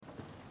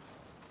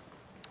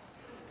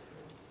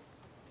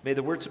May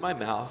the words of my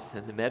mouth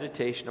and the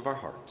meditation of our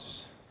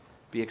hearts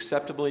be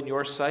acceptable in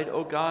your sight,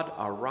 O God,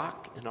 our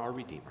rock and our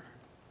Redeemer.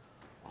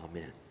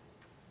 Amen.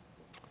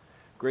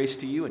 Grace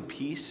to you and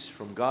peace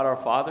from God our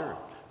Father,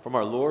 from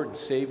our Lord and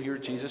Savior,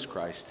 Jesus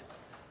Christ.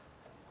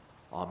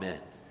 Amen.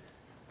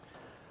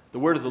 The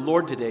word of the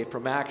Lord today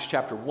from Acts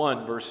chapter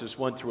 1, verses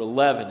 1 through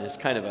 11 is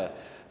kind of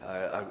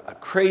a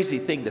crazy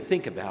thing to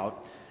think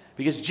about,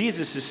 because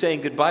Jesus is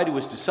saying goodbye to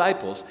his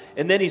disciples,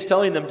 and then he's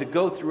telling them to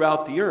go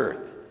throughout the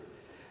earth.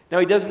 Now,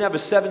 he doesn't have a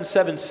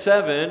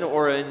 777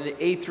 or an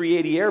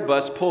A380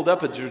 Airbus pulled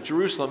up at the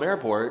Jerusalem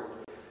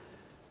airport,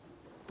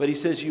 but he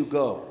says, you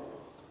go.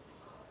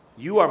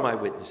 You are my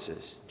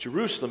witnesses.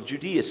 Jerusalem,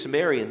 Judea,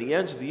 Samaria, and the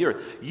ends of the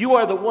earth. You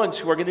are the ones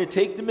who are going to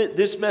take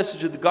this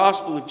message of the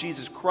gospel of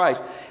Jesus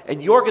Christ,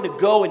 and you're going to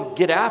go and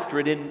get after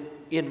it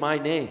in my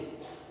name.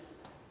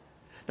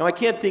 Now, I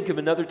can't think of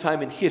another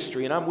time in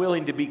history, and I'm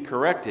willing to be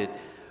corrected,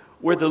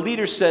 where the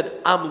leader said,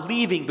 I'm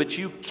leaving, but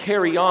you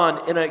carry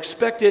on, and I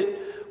expect it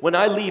when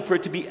I leave for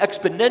it to be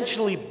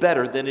exponentially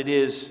better than it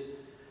is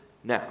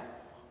now.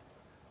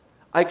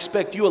 I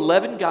expect you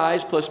 11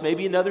 guys plus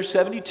maybe another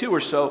 72 or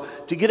so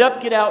to get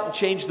up, get out, and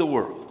change the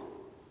world.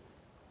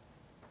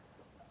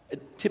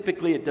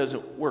 Typically, it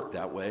doesn't work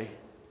that way.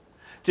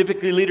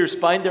 Typically, leaders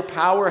find their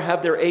power,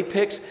 have their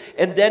apex,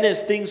 and then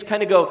as things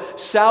kind of go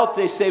south,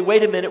 they say,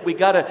 wait a minute, we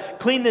got to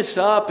clean this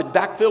up and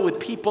backfill with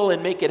people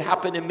and make it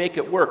happen and make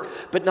it work.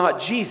 But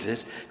not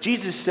Jesus.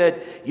 Jesus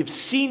said, you've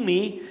seen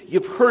me,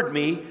 you've heard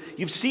me,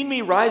 you've seen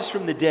me rise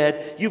from the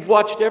dead, you've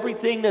watched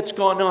everything that's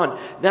gone on.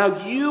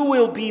 Now you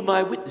will be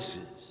my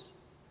witnesses.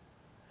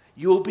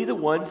 You will be the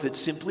ones that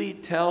simply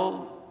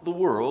tell the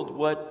world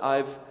what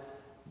I've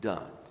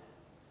done.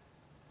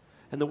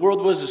 And the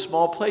world was a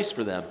small place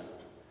for them.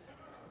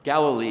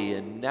 Galilee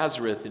and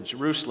Nazareth and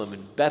Jerusalem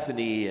and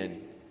Bethany,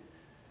 and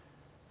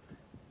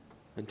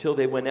until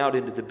they went out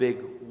into the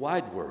big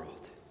wide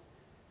world.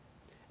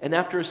 And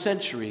after a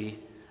century,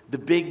 the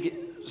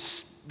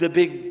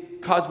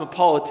big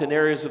cosmopolitan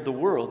areas of the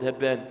world had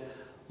been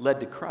led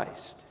to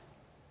Christ.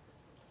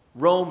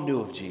 Rome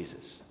knew of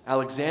Jesus.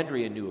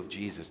 Alexandria knew of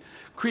Jesus.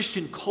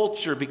 Christian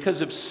culture,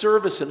 because of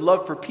service and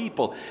love for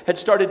people, had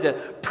started to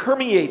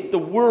permeate the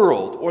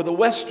world, or the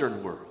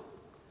Western world.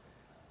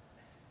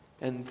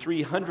 And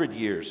 300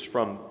 years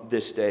from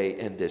this day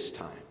and this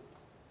time,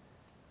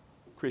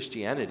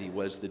 Christianity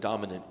was the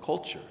dominant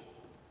culture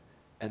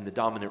and the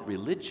dominant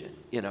religion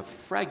in a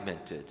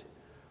fragmented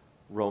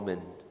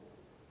Roman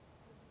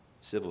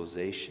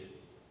civilization.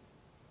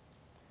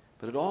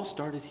 But it all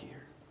started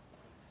here.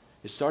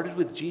 It started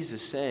with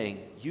Jesus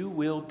saying, you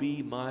will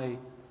be my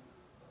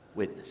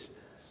witnesses.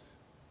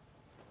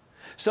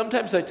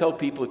 Sometimes I tell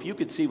people, if you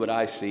could see what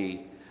I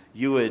see,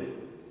 you would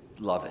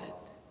love it.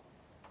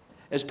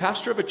 As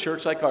pastor of a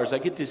church like ours, I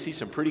get to see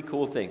some pretty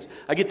cool things.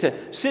 I get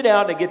to sit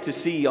down and I get to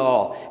see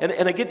y'all.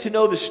 And I get to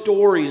know the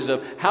stories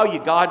of how you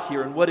got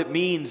here and what it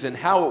means and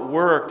how it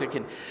worked. I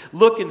can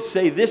look and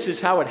say, this is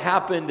how it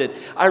happened. And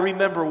I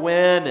remember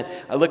when. And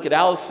I look at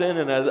Allison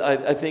and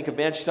I think of,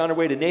 man, she's on her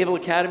way to Naval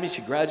Academy.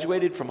 She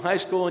graduated from high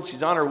school and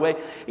she's on her way.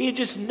 And you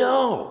just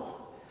know.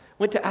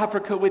 Went to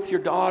Africa with your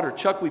daughter.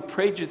 Chuck, we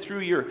prayed you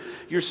through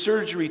your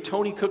surgery.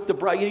 Tony cooked the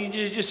bride. You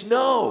just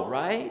know,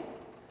 right?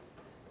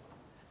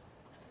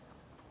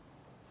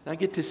 And I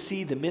get to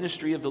see the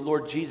ministry of the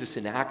Lord Jesus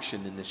in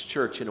action in this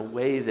church in a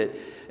way that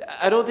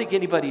I don't think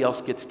anybody else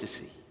gets to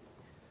see.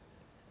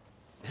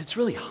 And it's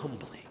really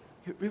humbling.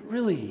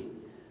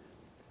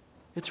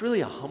 It's really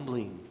a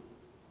humbling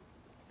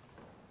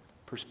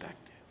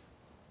perspective.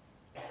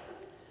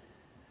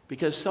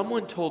 Because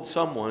someone told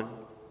someone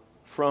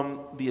from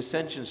the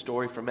ascension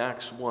story from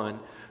Acts 1,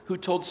 who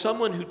told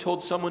someone who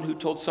told someone who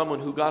told someone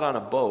who got on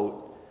a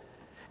boat,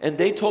 and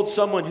they told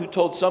someone who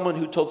told someone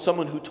who told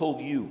someone who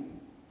told you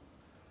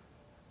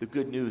the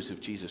good news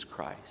of Jesus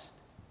Christ.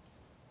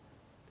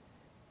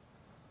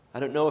 I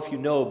don't know if you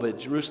know, but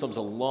Jerusalem's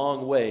a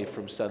long way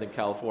from Southern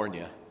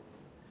California.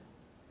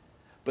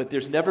 But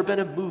there's never been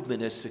a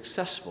movement as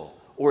successful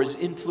or as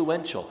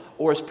influential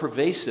or as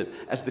pervasive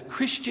as the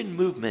Christian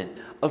movement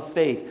of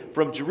faith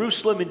from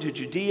Jerusalem into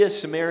Judea,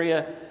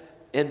 Samaria,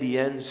 and the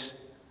ends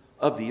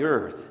of the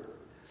earth.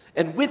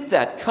 And with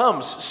that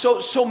comes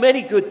so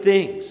many good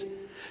things.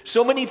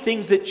 So many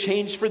things that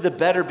changed for the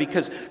better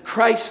because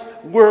Christ's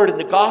word and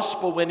the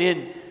gospel went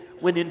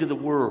into the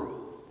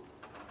world.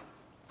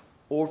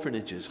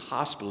 Orphanages,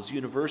 hospitals,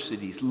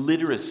 universities,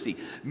 literacy,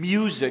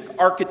 music,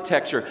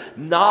 architecture,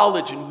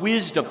 knowledge and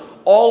wisdom.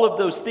 All of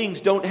those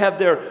things don't have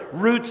their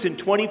roots in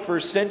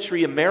 21st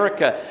century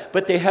America,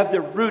 but they have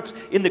their roots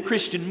in the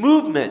Christian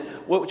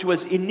movement, which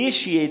was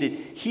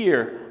initiated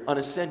here on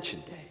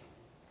Ascension Day.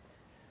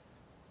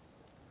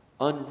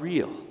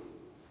 Unreal.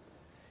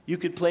 You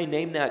could play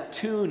Name That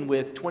Tune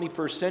with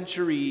 21st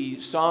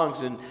century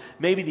songs, and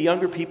maybe the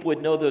younger people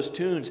would know those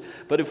tunes.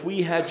 But if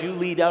we had you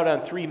lead out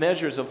on 3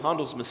 measures of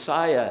Handel's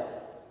Messiah,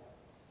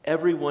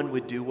 everyone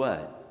would do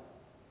what?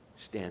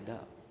 Stand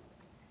up.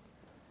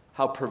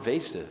 How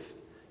pervasive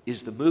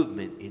is the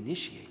movement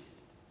initiated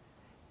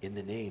in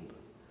the name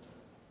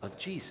of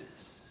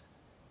Jesus?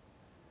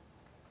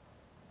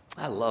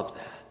 I love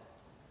that.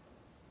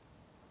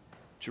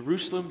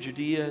 Jerusalem,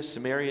 Judea,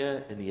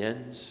 Samaria, and the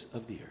ends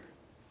of the earth.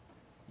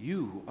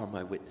 You are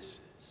my witnesses.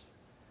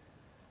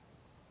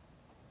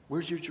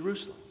 Where's your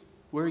Jerusalem?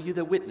 Where are you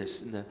the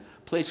witness in the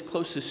place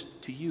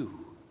closest to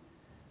you?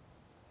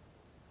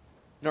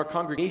 In our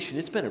congregation,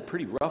 it's been a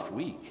pretty rough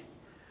week.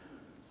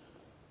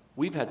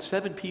 We've had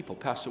 7 people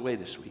pass away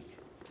this week.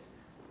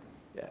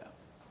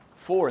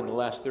 4 in the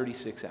last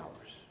 36 hours.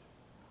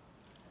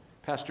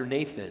 Pastor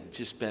Nathan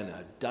just been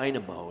a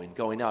dynamo in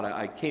going out.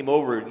 I came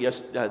over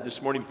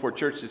this morning before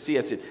church to see.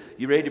 I said,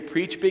 "You ready to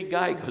preach, big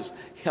guy?" He goes,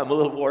 "Yeah, I'm a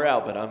little wore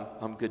out, but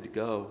I'm good to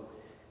go."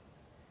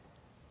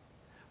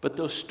 But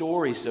those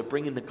stories of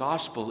bringing the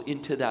gospel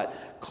into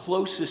that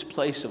closest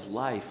place of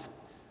life,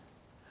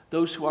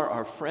 those who are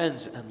our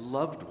friends and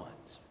loved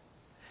ones.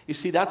 You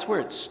see, that's where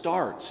it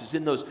starts, is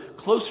in those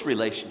close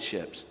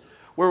relationships.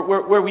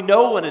 Where we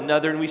know one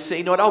another and we say,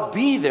 "You know what, I'll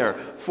be there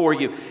for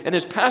you." And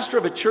as pastor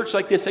of a church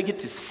like this, I get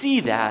to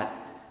see that.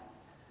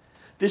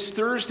 This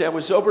Thursday, I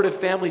was over at a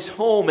family's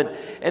home,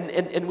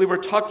 and we were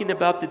talking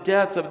about the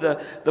death of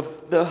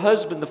the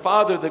husband, the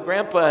father, the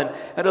grandpa, and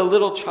had a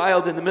little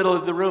child in the middle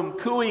of the room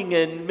cooing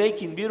and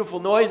making beautiful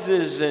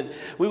noises. And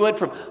we went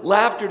from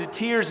laughter to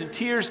tears and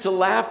tears to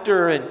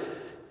laughter. And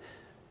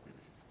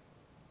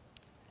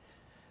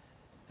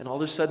all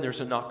of a sudden, there's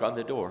a knock on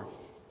the door.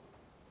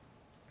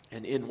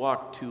 And in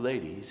walked 2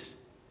 ladies,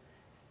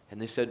 and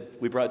they said,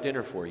 "We brought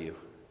dinner for you."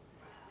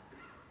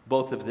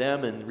 Both of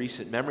them in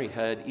recent memory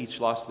had each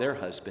lost their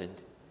husband.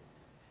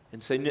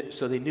 And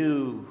so they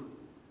knew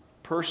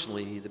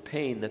personally the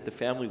pain that the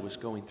family was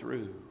going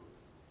through.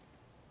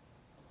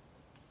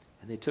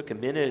 And they took a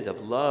minute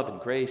of love and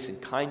grace and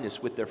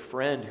kindness with their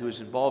friend who was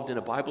involved in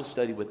a Bible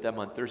study with them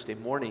on Thursday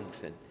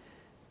mornings. And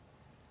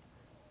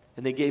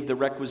they gave the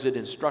requisite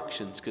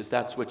instructions, because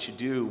that's what you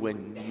do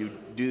when you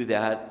do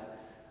that.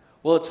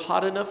 Well, it's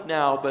hot enough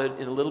now, but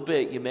in a little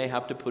bit you may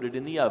have to put it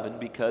in the oven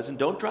and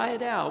don't dry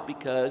it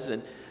out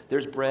and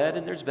there's bread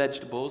and there's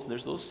vegetables and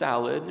there's a little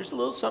salad and there's a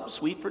little something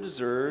sweet for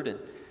dessert.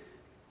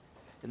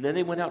 And then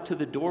they went out to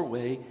the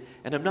doorway,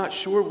 and I'm not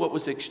sure what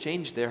was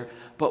exchanged there,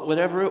 but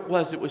whatever it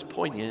was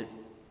poignant,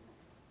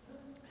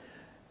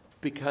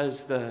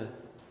 because the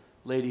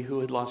lady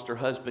who had lost her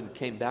husband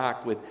came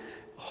back with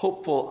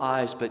hopeful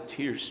eyes but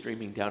tears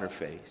streaming down her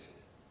face.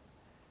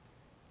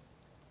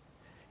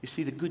 You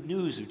see, the good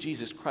news of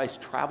Jesus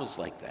Christ travels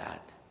like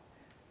that.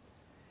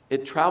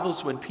 It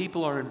travels when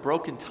people are in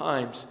broken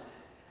times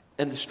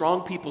and the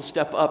strong people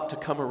step up to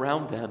come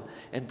around them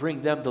and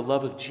bring them the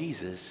love of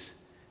Jesus.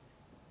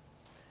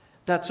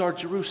 That's our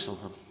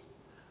Jerusalem,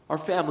 our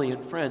family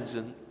and friends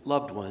and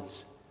loved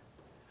ones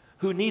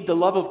who need the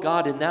love of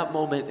God in that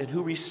moment and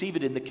who receive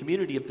it in the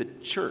community of the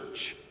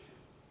church,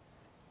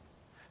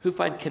 who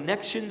find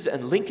connections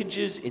and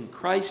linkages in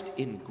Christ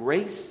in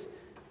grace,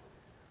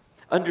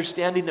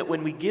 understanding that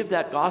when we give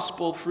that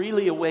gospel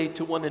freely away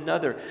to one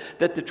another,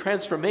 that the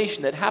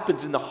transformation that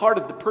happens in the heart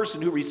of the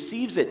person who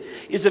receives it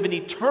is of an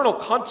eternal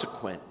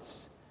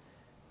consequence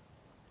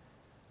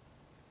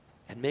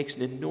and makes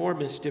an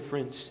enormous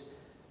difference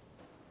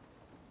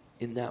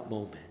in that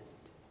moment.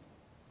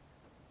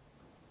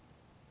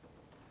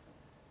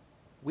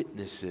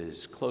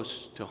 Witnesses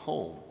close to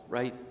home,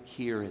 right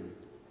here and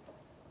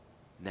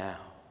now.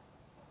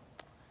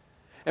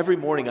 Every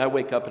morning I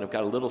wake up and I've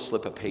got a little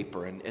slip of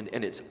paper and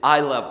it's eye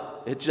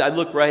level. I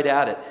look right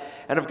at it.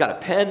 And I've got a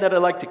pen that I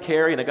like to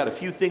carry, and I've got a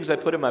few things I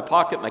put in my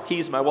pocket, my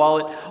keys, my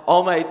wallet,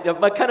 all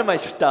my kind of my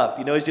stuff,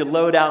 as you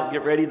load out and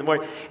get ready in the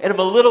morning. And I'm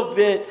a little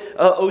bit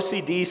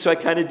OCD, so I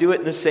kind of do it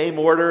in the same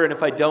order. And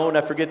if I don't,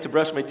 I forget to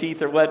brush my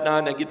teeth or whatnot,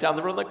 and I get down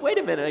the road, I'm like, wait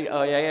a minute.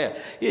 Oh, yeah.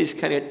 You just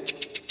kind of,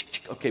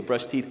 okay,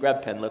 brush teeth,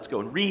 grab pen, let's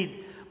go and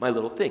read my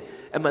little thing.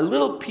 And my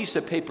little piece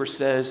of paper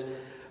says,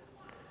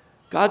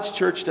 God's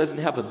church doesn't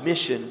have a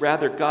mission.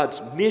 Rather,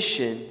 God's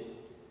mission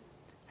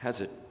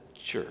has a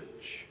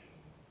church.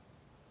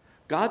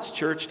 God's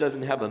church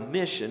doesn't have a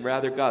mission.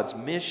 Rather, God's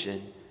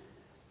mission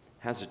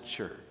has a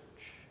church.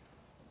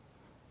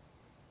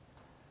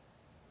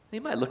 You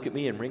might look at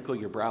me and wrinkle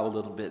your brow a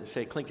little bit and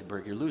say,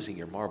 Klinkenberg, you're losing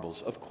your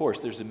marbles. Of course,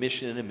 there's a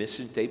mission and a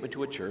mission statement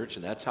to a church,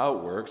 and that's how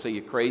it works. Are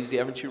you crazy?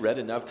 Haven't you read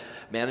enough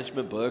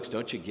management books?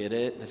 Don't you get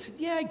it? And I said,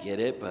 yeah, I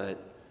get it, but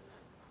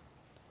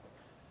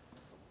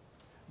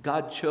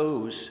God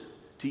chose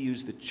to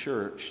use the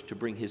church to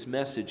bring his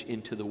message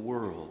into the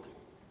world.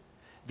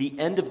 The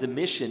end of the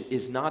mission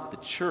is not the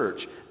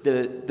church.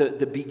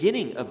 The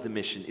beginning of the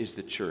mission is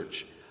the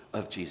church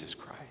of Jesus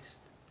Christ.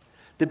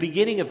 The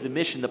beginning of the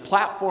mission, the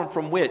platform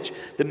from which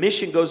the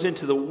mission goes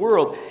into the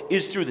world,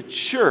 is through the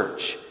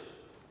church.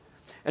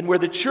 And where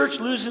the church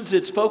loses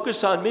its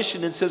focus on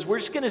mission and says, we're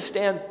just going to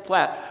stand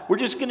flat. We're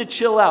just going to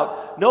chill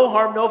out. No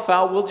harm, no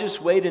foul. We'll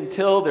just wait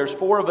until there's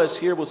 4 of us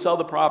here. We'll sell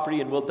the property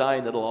and we'll die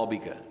and it'll all be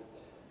good.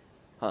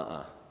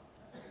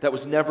 That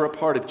was never a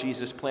part of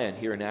Jesus' plan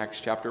here in Acts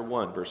chapter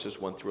 1,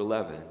 verses 1 through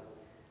 11.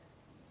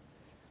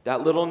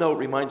 That little note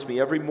reminds me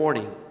every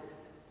morning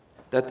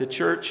that the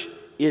church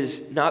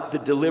is not the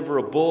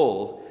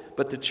deliverable,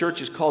 but the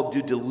church is called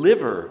to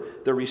deliver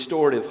the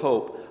restorative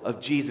hope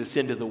of Jesus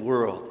into the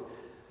world.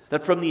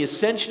 That from the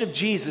ascension of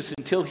Jesus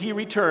until he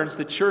returns,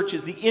 the church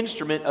is the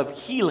instrument of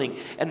healing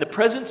and the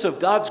presence of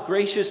God's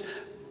gracious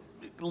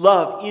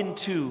love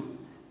into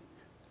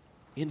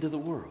the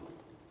world.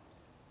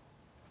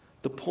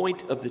 The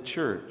point of the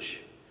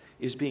church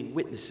is being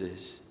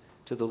witnesses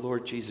to the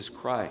Lord Jesus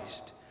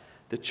Christ.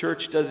 The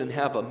church doesn't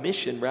have a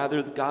mission,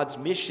 rather God's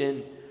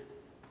mission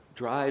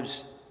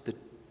drives the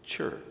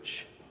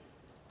church.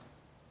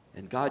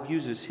 And God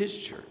uses his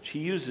church. He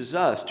uses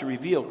us to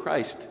reveal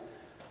Christ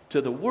to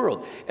the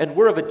world. And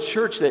we're of a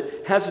church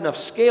that has enough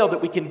scale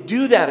that we can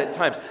do that at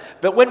times.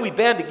 But when we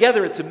band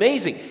together, it's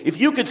amazing. If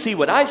you could see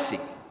what I see,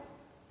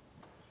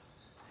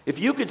 if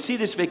you could see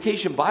this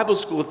Vacation Bible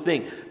School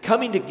thing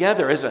coming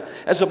together as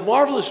a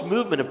marvelous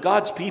movement of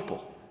God's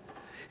people,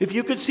 if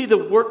you could see the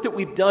work that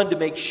we've done to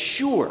make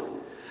sure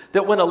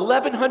that when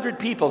 1,100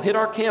 people hit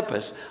our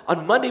campus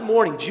on Monday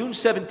morning, June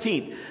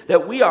 17th,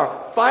 that we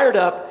are fired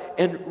up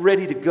and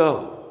ready to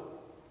go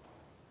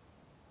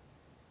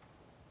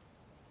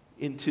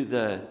into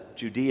the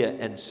Judea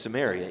and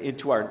Samaria,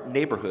 into our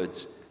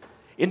neighborhoods,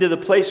 into the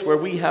place where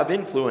we have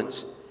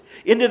influence,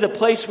 into the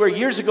place where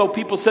years ago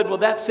people said, well,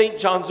 that's St.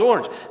 John's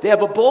Orange. They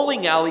have a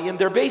bowling alley in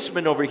their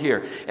basement over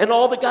here. And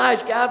all the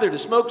guys gather to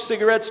smoke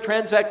cigarettes,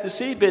 transact the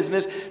city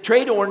business,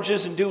 trade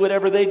oranges, and do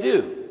whatever they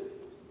do.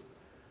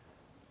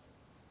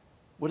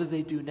 What do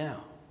they do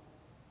now?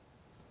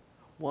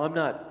 Well, I'm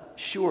not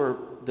sure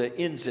the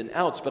ins and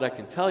outs, but I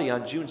can tell you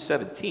on June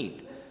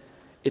 17th,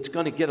 it's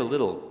going to get a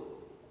little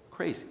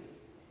crazy.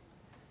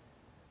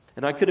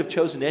 And I could have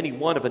chosen any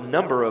one of a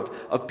number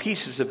of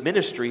pieces of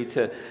ministry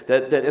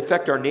that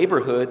affect our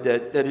neighborhood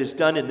that is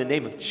done in the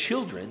name of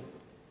children.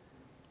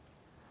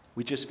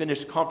 We just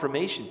finished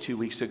confirmation 2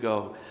 weeks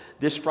ago.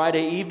 This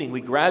Friday evening,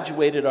 we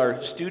graduated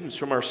our students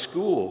from our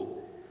school.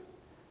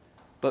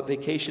 But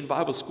Vacation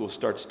Bible School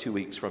starts 2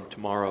 weeks from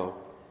tomorrow.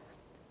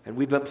 And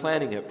we've been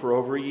planning it for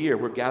over a year.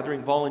 We're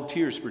gathering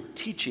volunteers for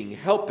teaching,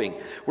 helping.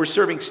 We're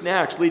serving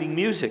snacks, leading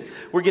music.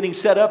 We're getting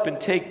set up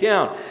and take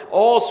down.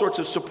 All sorts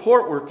of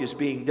support work is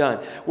being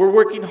done. We're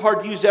working hard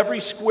to use every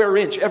square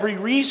inch, every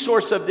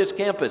resource of this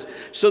campus,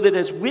 so that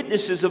as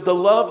witnesses of the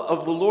love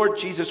of the Lord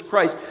Jesus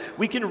Christ,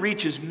 we can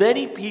reach as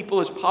many people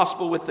as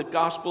possible with the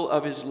gospel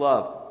of his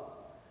love,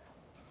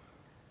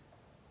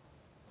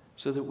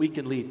 so that we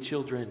can lead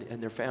children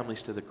and their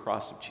families to the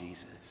cross of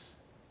Jesus,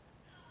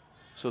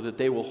 so that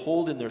they will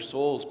hold in their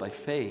souls by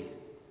faith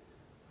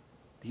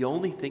the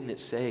only thing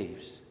that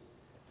saves,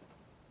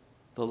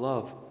 the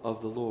love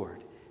of the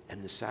Lord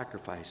and the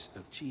sacrifice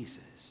of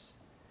Jesus.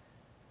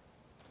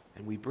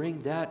 And we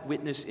bring that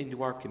witness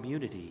into our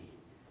community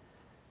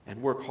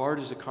and work hard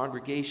as a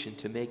congregation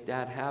to make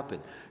that happen.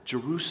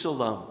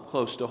 Jerusalem,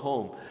 close to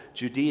home,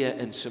 Judea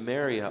and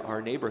Samaria,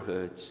 our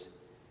neighborhoods,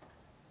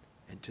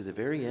 and to the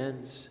very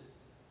ends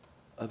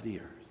of the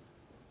earth.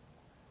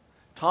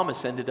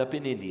 Thomas ended up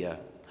in India.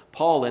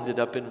 Paul ended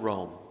up in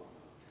Rome.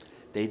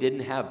 They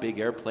didn't have big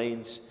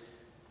airplanes,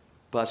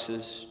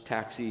 buses,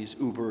 taxis,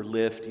 Uber,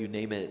 Lyft, you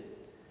name it,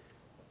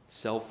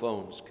 cell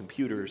phones,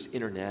 computers,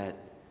 internet.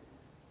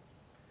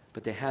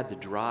 But they had the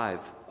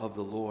drive of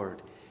the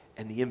Lord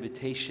and the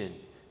invitation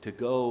to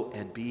go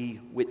and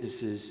be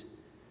witnesses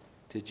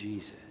to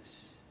Jesus.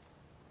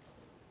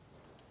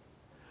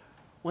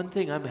 One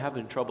thing I'm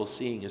having trouble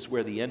seeing is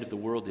where the end of the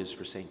world is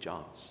for St.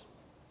 John's.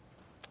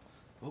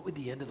 What would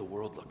the end of the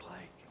world look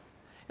like?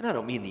 And I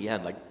don't mean the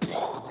end like,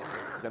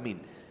 I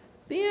mean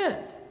the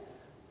end.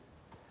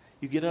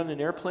 You get on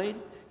an airplane,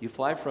 you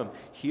fly from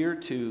here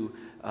to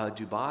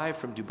Dubai,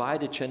 from Dubai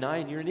to Chennai,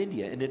 and you're in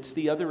India, and it's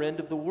the other end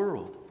of the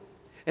world.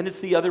 And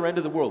it's the other end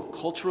of the world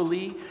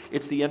culturally.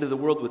 It's the end of the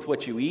world with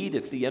what you eat.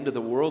 It's the end of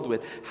the world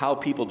with how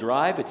people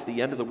drive. It's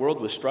the end of the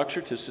world with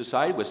structure to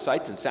society, with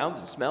sights and sounds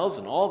and smells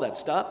and all that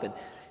stuff. And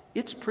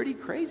it's pretty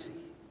crazy.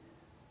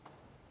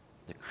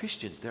 The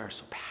Christians there are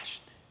so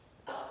passionate.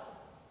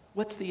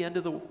 What's the end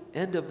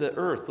of the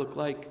earth look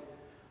like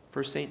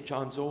for St.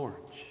 John's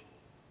Orange?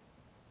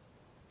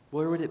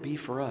 Where would it be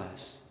for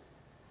us?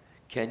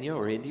 Kenya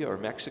or India or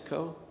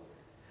Mexico?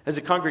 As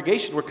a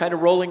congregation, we're kind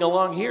of rolling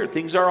along here.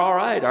 Things are all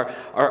right.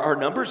 Our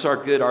numbers are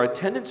good. Our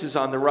attendance is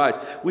on the rise.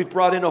 We've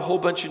brought in a whole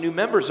bunch of new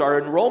members. Our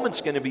enrollment's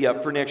going to be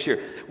up for next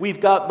year. We've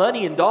got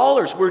money in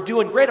dollars. We're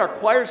doing great. Our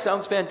choir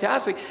sounds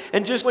fantastic.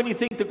 And just when you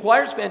think the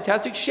choir's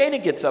fantastic,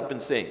 Shana gets up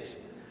and sings.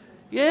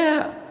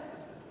 Yeah.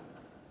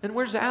 And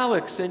where's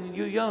Alex and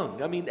Yu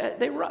Young? I mean,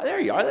 there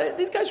you are.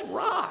 These guys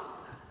rock.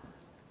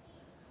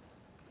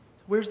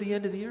 Where's the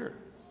end of the earth?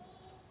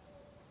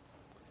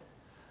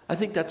 I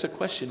think that's a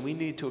question we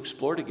need to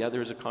explore together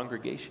as a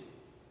congregation.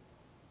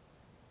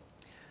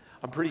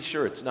 I'm pretty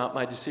sure it's not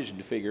my decision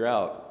to figure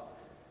out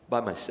by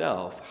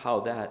myself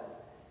how that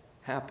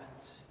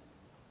happens.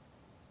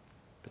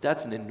 But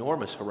that's an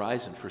enormous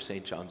horizon for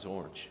St. John's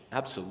Orange.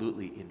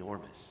 Absolutely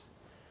enormous.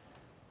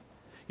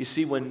 You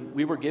see, when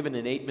we were given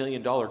an $8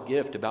 million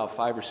gift about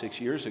 5 or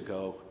 6 years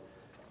ago,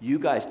 you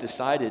guys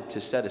decided to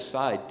set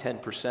aside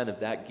 10% of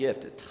that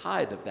gift, a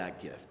tithe of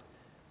that gift.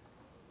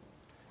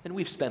 And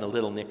we've spent a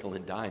little nickel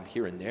and dime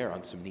here and there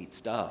on some neat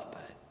stuff,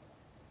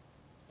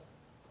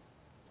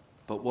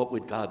 but what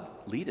would God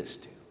lead us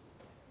to?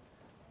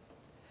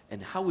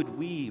 And how would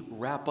we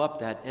wrap up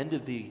that end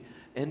of the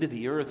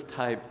earth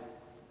type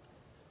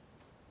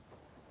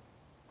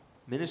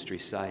ministry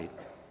site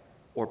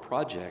or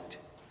project?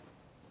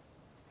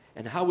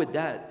 And how would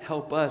that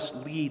help us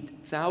lead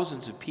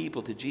thousands of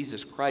people to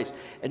Jesus Christ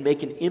and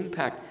make an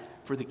impact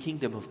for the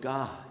kingdom of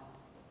God?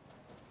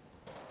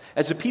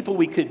 As a people,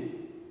 we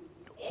could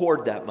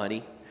hoard that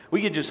money.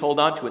 We could just hold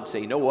on to it and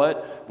say, you know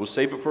what, we'll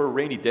save it for a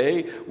rainy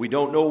day. We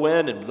don't know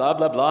when, and blah,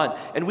 blah, blah.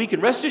 And we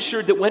can rest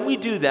assured that when we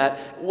do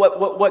that,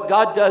 what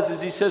God does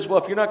is he says,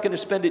 well, if you're not going to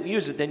spend it and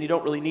use it, then you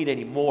don't really need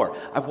any more.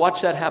 I've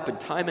watched that happen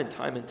time and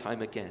time and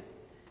time again.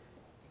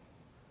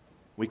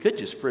 We could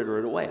just fritter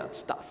it away on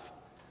stuff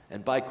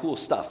and buy cool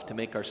stuff to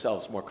make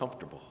ourselves more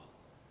comfortable.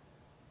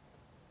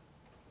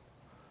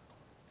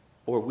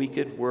 Or we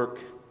could work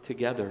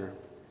together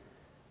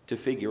to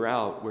figure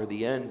out where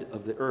the end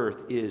of the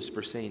earth is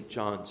for St.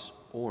 John's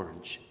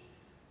Orange.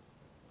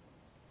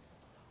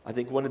 I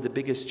think one of the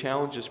biggest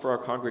challenges for our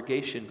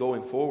congregation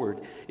going forward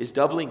is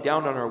doubling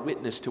down on our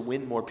witness to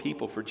win more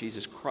people for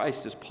Jesus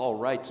Christ, as Paul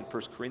writes in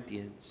 1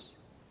 Corinthians.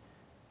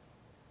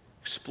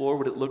 Explore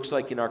what it looks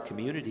like in our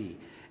community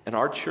and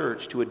our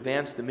church to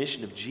advance the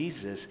mission of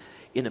Jesus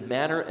in a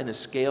manner and a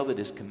scale that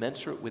is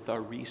commensurate with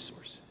our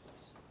resources.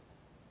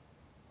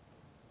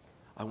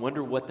 I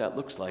wonder what that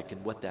looks like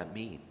and what that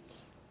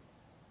means.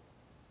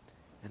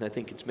 And I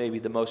think it's maybe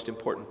the most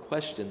important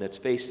question that's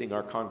facing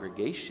our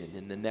congregation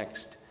in the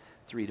next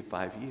 3 to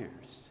 5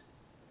 years.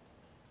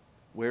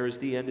 Where is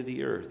the end of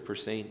the earth for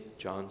St.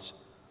 John's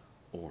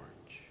Orange?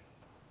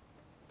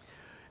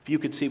 If you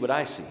could see what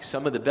I see,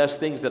 some of the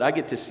best things that I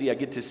get to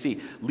see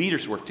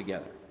leaders work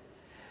together.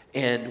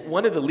 And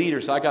one of the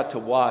leaders I got to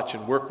watch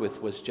and work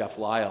with was Jeff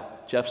Lyle.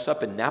 Jeff's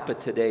up in Napa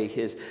today.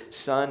 His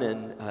son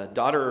and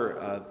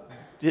daughter,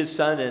 his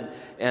son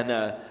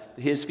and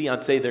his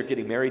fiancee, they're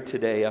getting married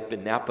today up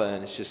in Napa,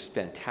 and it's just a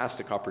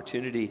fantastic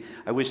opportunity.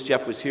 I wish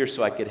Jeff was here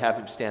so I could have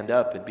him stand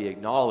up and be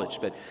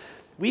acknowledged. But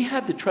we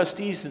had the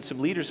trustees and some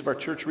leaders of our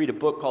church read a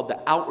book called The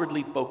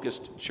Outwardly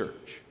Focused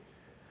Church.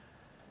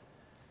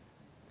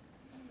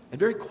 And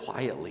very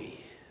quietly,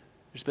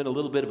 there's been a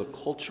little bit of a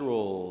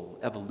cultural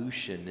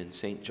evolution in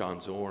St.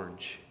 John's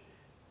Orange.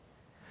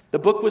 The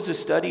book was a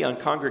study on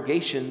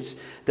congregations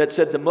that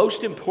said the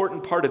most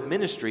important part of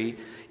ministry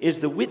is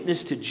the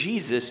witness to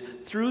Jesus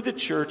through the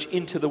church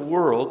into the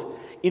world,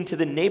 into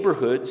the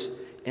neighborhoods,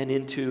 and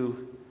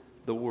into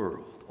the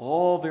world.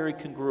 All very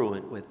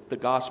congruent with the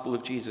gospel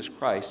of Jesus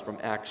Christ from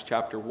Acts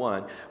chapter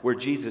 1, where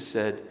Jesus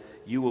said,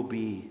 "You will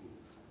be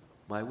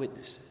my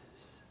witnesses."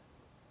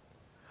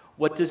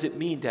 What does it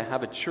mean to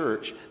have a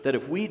church that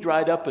if we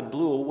dried up and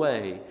blew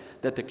away,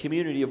 that the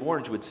community of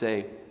Orange would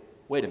say,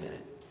 wait a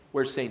minute,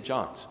 where's St.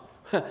 John's?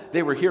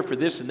 They were here for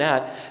this and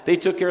that. They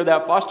took care of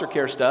that foster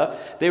care stuff.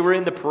 They were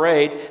in the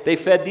parade. They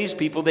fed these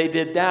people. They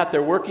did that.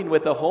 They're working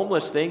with a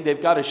homeless thing.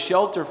 They've got a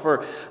shelter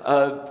for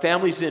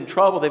families in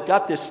trouble. They've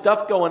got this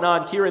stuff going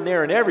on here and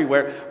there and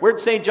everywhere. Where'd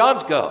St.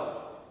 John's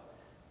go?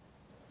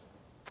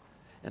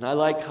 And I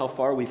like how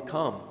far we've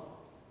come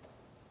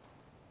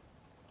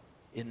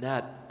in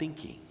that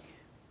thinking.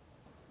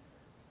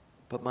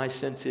 But my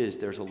sense is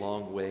there's a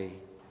long way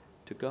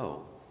to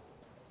go.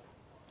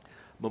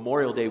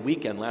 Memorial Day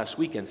weekend, last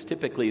weekend's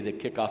typically the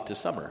kickoff to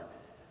summer.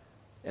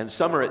 And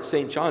summer at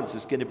St. John's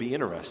is going to be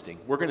interesting.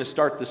 We're going to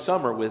start the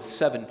summer with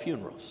 7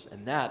 funerals,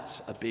 and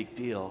that's a big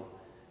deal.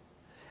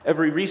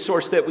 Every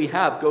resource that we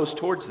have goes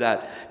towards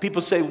that.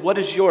 People say, what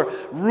is your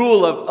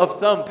rule of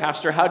thumb,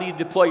 Pastor? How do you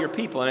deploy your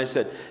people? And I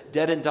said,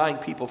 dead and dying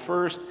people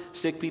first,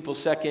 sick people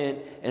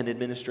second, and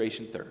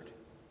administration third.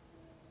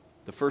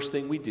 The first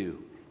thing we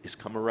do is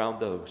come around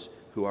those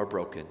who are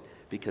broken,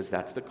 because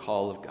that's the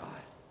call of God.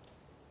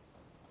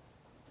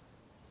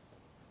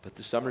 But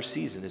the summer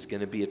season is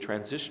going to be a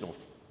transitional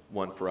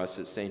one for us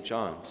at St.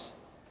 John's.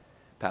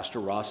 Pastor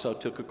Rosso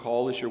took a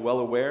call, as you're well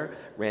aware.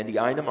 Randy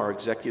Einem, our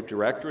executive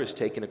director, has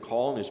taken a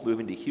call and is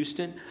moving to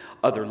Houston.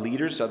 Other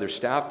leaders, other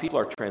staff people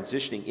are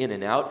transitioning in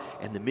and out,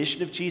 and the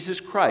mission of Jesus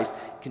Christ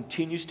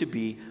continues to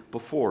be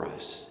before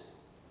us.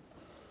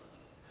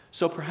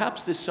 So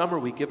perhaps this summer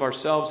we give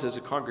ourselves as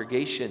a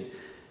congregation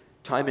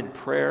time in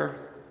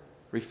prayer,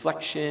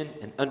 reflection,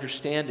 and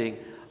understanding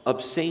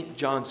of St.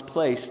 John's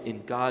place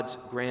in God's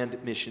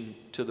grand mission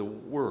to the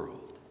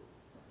world.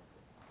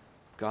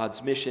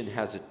 God's mission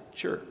has a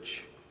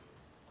church.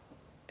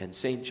 And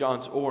St.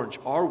 John's Orange,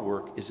 our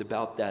work is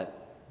about that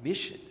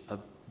mission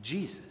of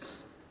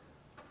Jesus,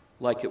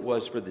 like it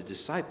was for the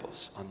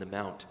disciples on the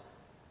Mount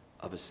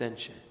of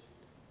Ascension.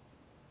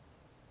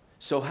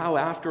 So how,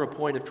 after a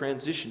point of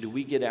transition, do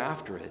we get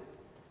after it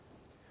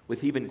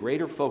with even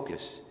greater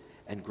focus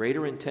and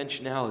greater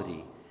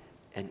intentionality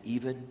and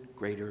even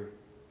greater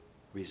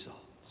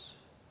results?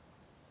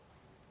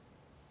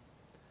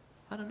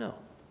 I don't know.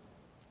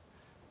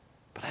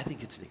 But I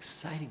think it's an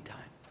exciting time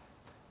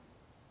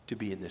to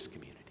be in this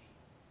community.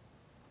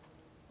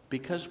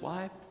 Because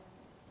why?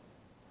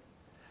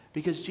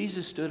 Because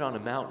Jesus stood on a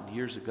mountain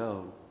years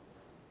ago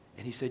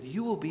and he said,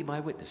 you will be my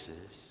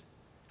witnesses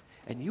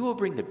and you will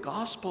bring the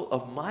gospel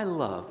of my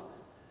love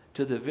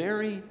to the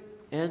very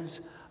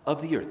ends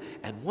of the earth.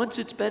 And once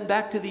it's been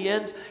back to the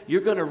ends,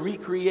 you're going to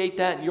recreate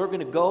that and you're going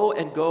to go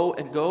and go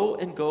and go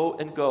and go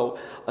and go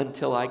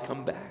until I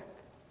come back.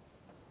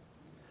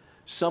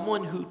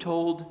 Someone who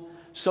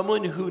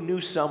knew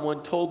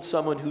someone told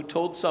someone who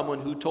told someone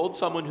who told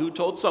someone who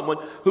told someone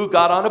who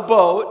got on a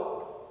boat,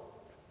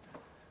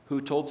 who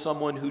told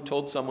someone who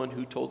told someone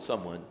who told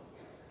someone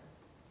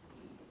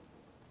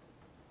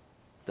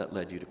that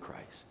led you to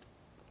Christ.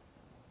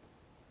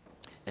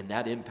 And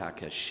that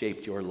impact has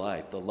shaped your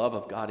life. The love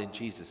of God in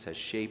Jesus has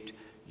shaped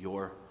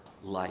your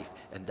life.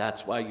 And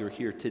that's why you're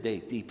here today,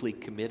 deeply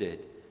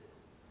committed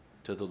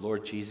to the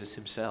Lord Jesus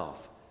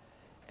himself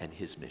and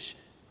his mission.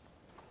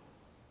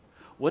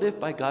 What if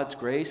by God's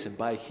grace and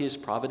by his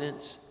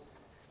providence,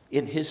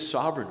 in his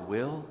sovereign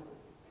will,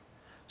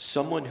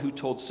 someone who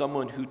told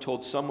someone who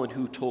told someone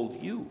who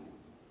told you,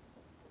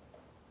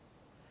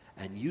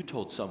 and you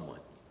told someone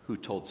who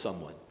told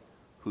someone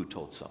who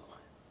told someone,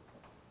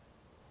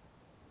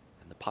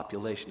 and the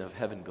population of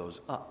heaven goes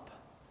up,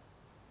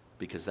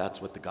 because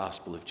that's what the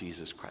gospel of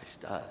Jesus Christ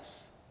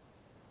does.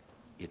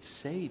 It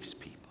saves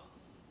people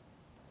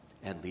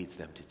and leads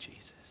them to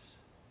Jesus.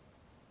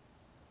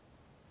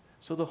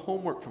 So the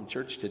homework from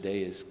church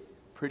today is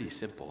pretty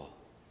simple.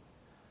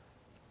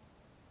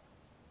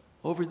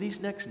 Over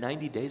these next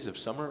 90 days of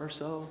summer or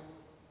so,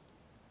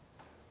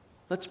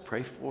 let's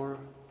pray for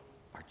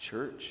our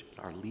church,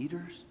 our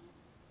leaders.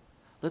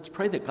 Let's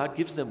pray that God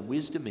gives them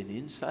wisdom and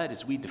insight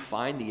as we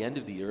define the end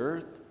of the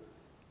earth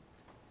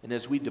and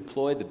as we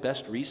deploy the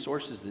best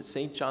resources that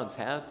St. John's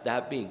have,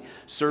 that being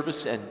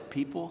service and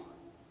people,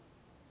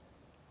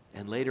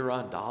 and later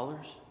on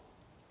dollars.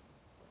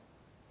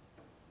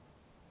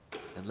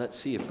 And let's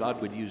see if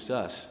God would use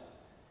us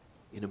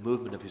in a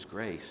movement of his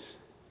grace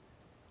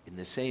in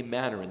the same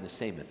manner and the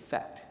same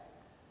effect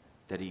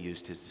that he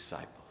used his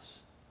disciples.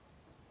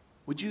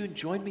 Would you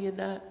join me in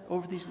that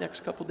over these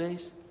next couple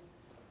days,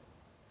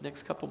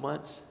 next couple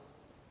months?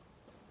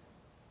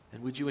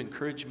 And would you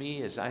encourage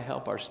me as I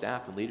help our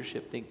staff and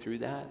leadership think through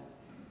that?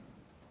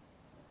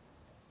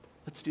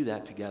 Let's do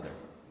that together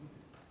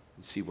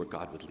and see where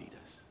God would lead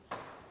us.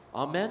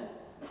 Amen?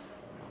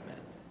 Amen.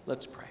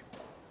 Let's pray.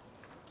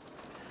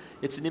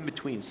 It's an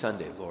in-between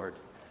Sunday, Lord.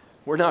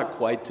 We're not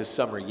quite to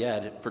summer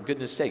yet. For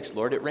goodness sakes,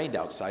 Lord, it rained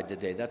outside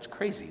today. That's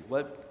crazy.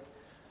 What?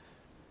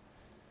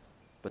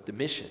 But the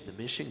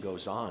mission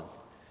goes on.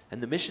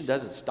 And the mission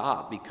doesn't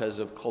stop because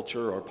of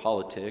culture or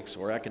politics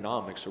or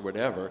economics or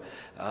whatever.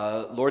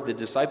 Lord, the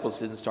disciples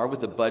didn't start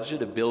with a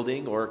budget, a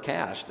building, or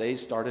cash. They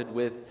started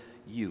with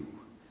you.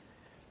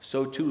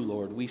 So too,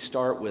 Lord, we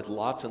start with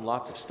lots and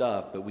lots of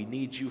stuff, but we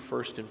need you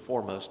first and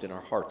foremost in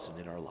our hearts and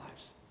in our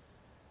lives.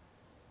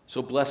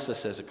 So bless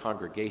us as a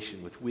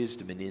congregation with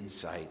wisdom and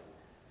insight,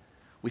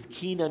 with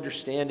keen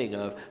understanding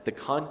of the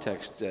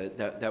context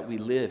that we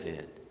live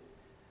in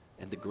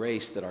and the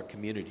grace that our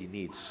community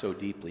needs so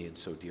deeply and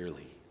so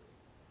dearly.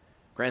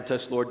 Grant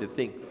us, Lord, to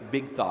think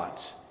big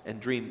thoughts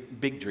and dream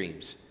big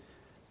dreams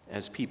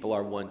as people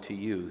are one to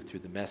you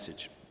through the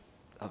message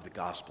of the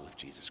gospel of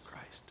Jesus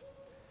Christ.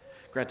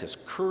 Grant us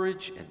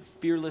courage and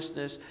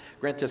fearlessness.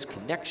 Grant us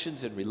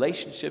connections and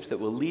relationships that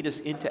will lead us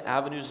into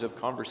avenues of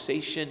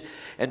conversation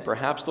and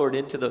perhaps, Lord,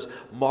 into those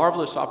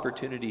marvelous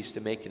opportunities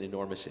to make an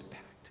enormous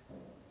impact.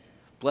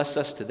 Bless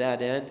us to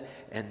that end.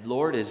 And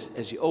Lord,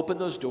 as you open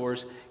those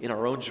doors in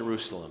our own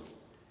Jerusalem,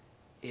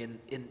 in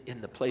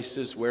the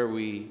places where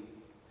we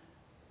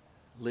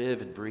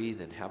live and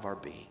breathe and have our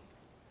being,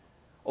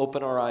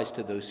 open our eyes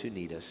to those who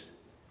need us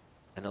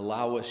and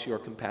allow us your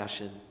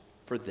compassion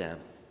for them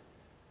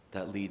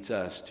that leads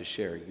us to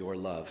share your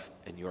love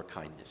and your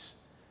kindness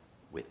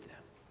with them.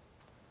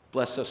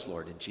 Bless us,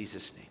 Lord, in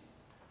Jesus' name.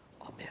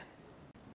 Amen.